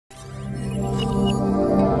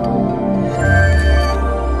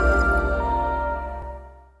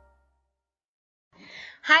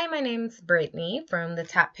my name's Brittany from the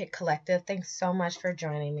Pic Collective. Thanks so much for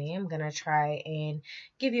joining me. I'm going to try and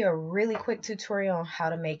give you a really quick tutorial on how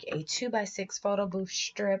to make a 2x6 photo booth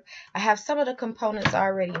strip. I have some of the components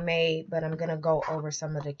already made, but I'm going to go over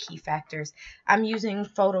some of the key factors. I'm using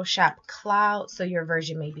Photoshop Cloud, so your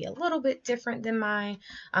version may be a little bit different than mine,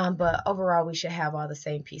 but overall we should have all the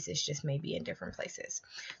same pieces, just maybe in different places.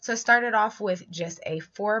 So I started off with just a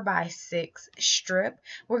 4x6 strip.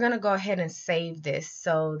 We're going to go ahead and save this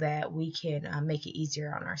so that we can make it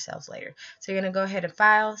easier on ourselves later. So you're going to go ahead and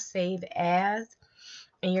File, Save As,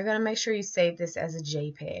 and you're going to make sure you save this as a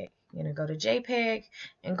JPEG. You're going to go to JPEG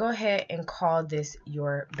and go ahead and call this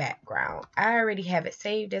your background. I already have it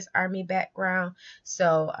saved as Army background,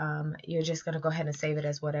 so you're just going to go ahead and save it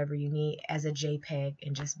as whatever you need as a JPEG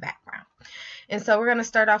and just background. And so we're going to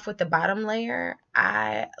start off with the bottom layer.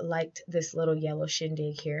 I liked this little yellow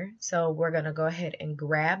shindig here, so we're going to go ahead and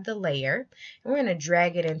grab the layer and we're going to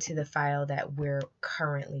drag it into the file that we're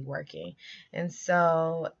currently working. And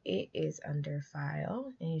so it is under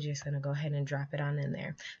File, and you're just going to go ahead and drop it on in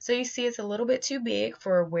there. So you see it's a little bit too big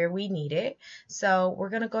for where we need it, so we're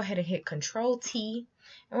going to go ahead and hit Control T,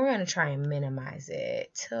 and we're going to try and minimize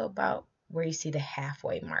it to about where you see the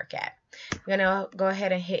halfway mark at. You're going to go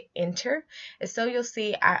ahead and hit Enter. And so you'll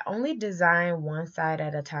see I only design one side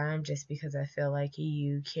at a time just because I feel like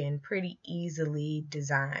you can pretty easily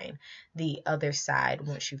design the other side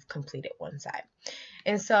once you've completed one side.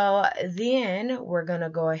 And so then we're going to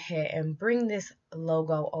go ahead and bring this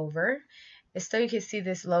logo over. And so you can see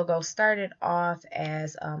this logo started off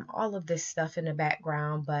as all of this stuff in the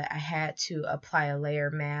background, but I had to apply a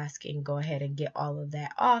layer mask and go ahead and get all of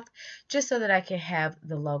that off just so that I can have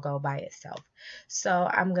the logo by itself. So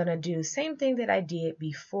I'm going to do the same thing that I did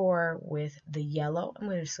before with the yellow. I'm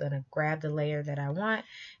just going to grab the layer that I want,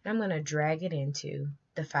 and I'm going to drag it into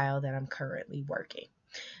the file that I'm currently working.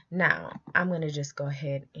 Now, I'm going to just go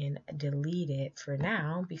ahead and delete it for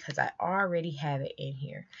now because I already have it in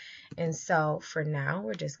here. And so for now,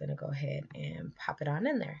 we're just going to go ahead and pop it on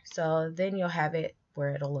in there. So then you'll have it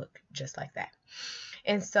where it'll look just like that.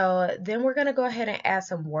 And so then we're going to go ahead and add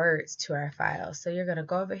some words to our file. So you're going to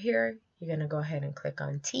go over here. You're going to go ahead and click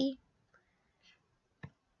on T.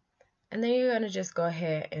 And then you're going to just go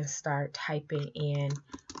ahead and start typing in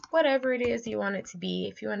whatever it is you want it to be.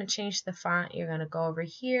 If you want to change the font, you're going to go over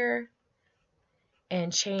here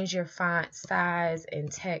and change your font size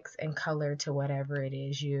and text and color to whatever it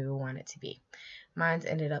is you want it to be. Mine's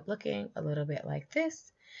ended up looking a little bit like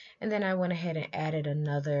this. And then I went ahead and added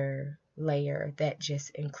another layer that just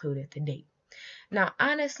included the date. Now,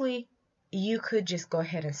 honestly, you could just go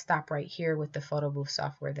ahead and stop right here with the photo booth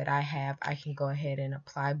software that I have. I can go ahead and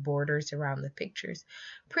apply borders around the pictures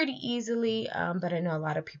pretty easily, but I know a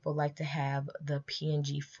lot of people like to have the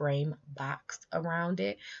PNG frame box around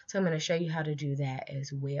it. So I'm going to show you how to do that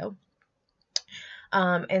as well.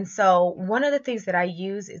 And so one of the things that I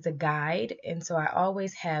use is a guide, and so I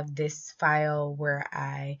always have this file where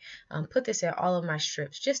I put this in all of my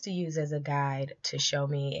strips just to use as a guide to show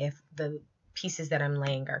me if the pieces that I'm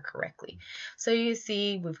laying are correctly. So you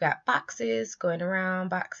see we've got boxes going around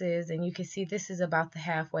boxes, and you can see this is about the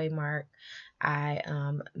halfway mark. I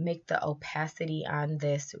make the opacity on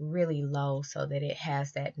this really low so that it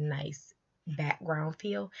has that nice background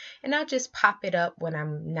feel, and I'll just pop it up when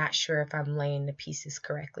I'm not sure if I'm laying the pieces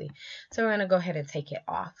correctly. So we're going to go ahead and take it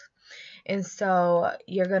off. And so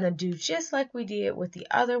you're going to do just like we did with the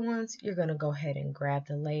other ones. You're going to go ahead and grab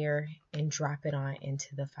the layer and drop it on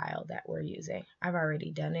into the file that we're using. I've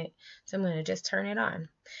already done it, so I'm going to just turn it on.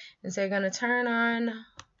 And so you're going to turn on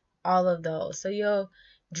all of those. So you'll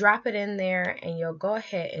drop it in there and you'll go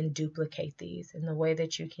ahead and duplicate these. And the way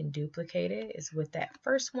that you can duplicate it is with that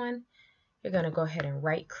first one. You're going to go ahead and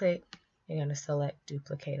right click. You're going to select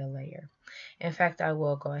duplicate a layer. In fact, I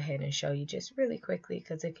will go ahead and show you just really quickly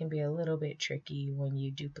because it can be a little bit tricky when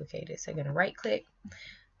you duplicate it. So you're going to right click,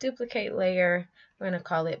 duplicate layer. We're going to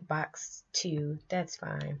call it box 2. That's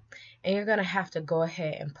fine. And you're going to have to go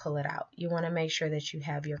ahead and pull it out. You want to make sure that you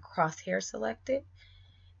have your crosshair selected,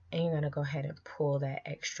 and you're going to go ahead and pull that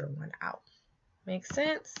extra one out. Make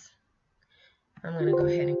sense? I'm going to go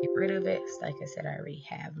ahead and get rid of it. Like I said, I already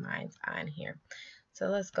have mine on here. So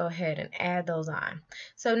let's go ahead and add those on.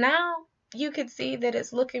 So now you can see that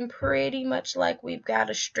it's looking pretty much like we've got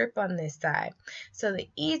a strip on this side. So the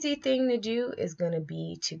easy thing to do is going to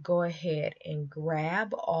be to go ahead and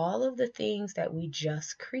grab all of the things that we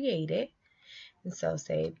just created. And so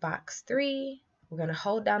say box 3, we're going to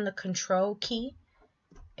hold down the Control key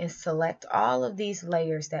and select all of these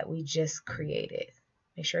layers that we just created.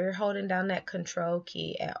 Make sure you're holding down that Control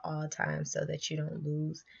key at all times so that you don't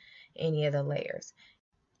lose any of the layers.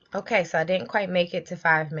 Okay, so I didn't quite make it to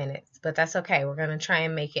 5 minutes, but that's okay. We're going to try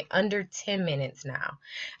and make it under 10 minutes now.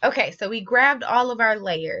 Okay, so we grabbed all of our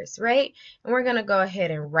layers, right? And we're going to go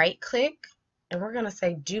ahead and right click, and we're going to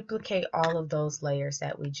say duplicate all of those layers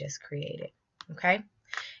that we just created, okay?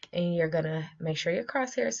 And you're going to make sure your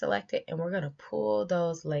crosshair is selected, and we're going to pull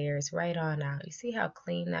those layers right on out. You see how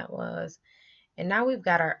clean that was? And now we've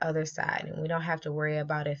got our other side, and we don't have to worry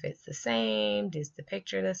about if it's the same, is the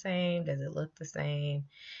picture the same, does it look the same,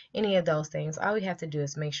 any of those things. All we have to do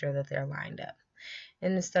is make sure that they're lined up.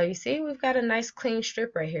 And so you see we've got a nice clean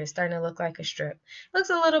strip right here, starting to look like a strip. Looks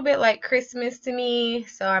a little bit like Christmas to me,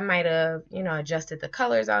 so I might have, adjusted the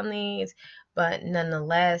colors on these, but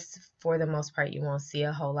nonetheless, for the most part, you won't see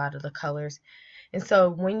a whole lot of the colors. And so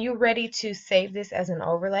when you're ready to save this as an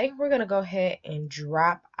overlay, we're going to go ahead and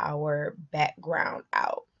drop our background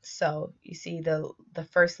out. So you see the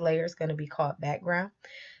first layer is going to be called background.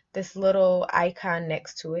 This little icon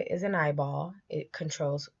next to it is an eyeball. It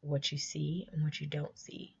controls what you see and what you don't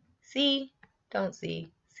see. See, don't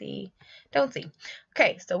see, see, don't see.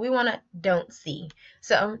 Okay, so we want to don't see.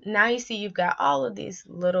 So now you see you've got all of these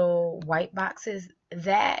little white boxes.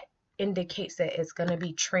 That indicates that it's going to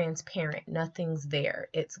be transparent. Nothing's there.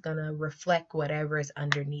 It's going to reflect whatever is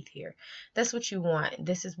underneath here. That's what you want.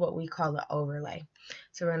 This is what we call an overlay.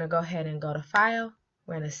 So we're going to go ahead and go to File.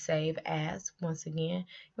 We're going to save as. Once again,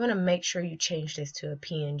 you want to make sure you change this to a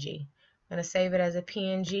PNG. I'm going to save it as a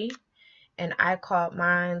PNG, and I called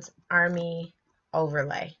mine's Army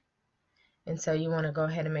Overlay. And so you want to go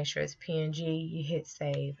ahead and make sure it's PNG. You hit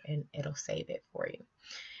save, and it'll save it for you.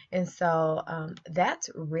 And so that's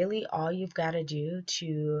really all you've got to do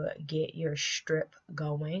to get your strip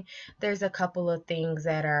going. There's a couple of things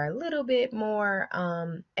that are a little bit more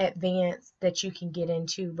advanced that you can get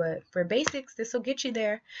into, but for basics, this will get you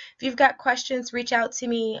there. If you've got questions, reach out to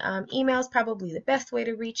me. Email is probably the best way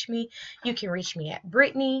to reach me. You can reach me at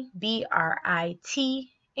Britney, BRITNEY,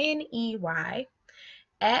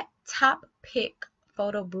 at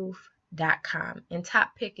toppicphotobooth.com. And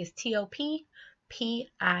Top Pic is TOPPIC,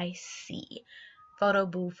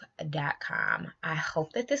 photobooth.com. I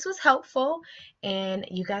hope that this was helpful, and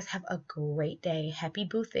you guys have a great day. Happy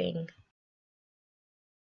boothing.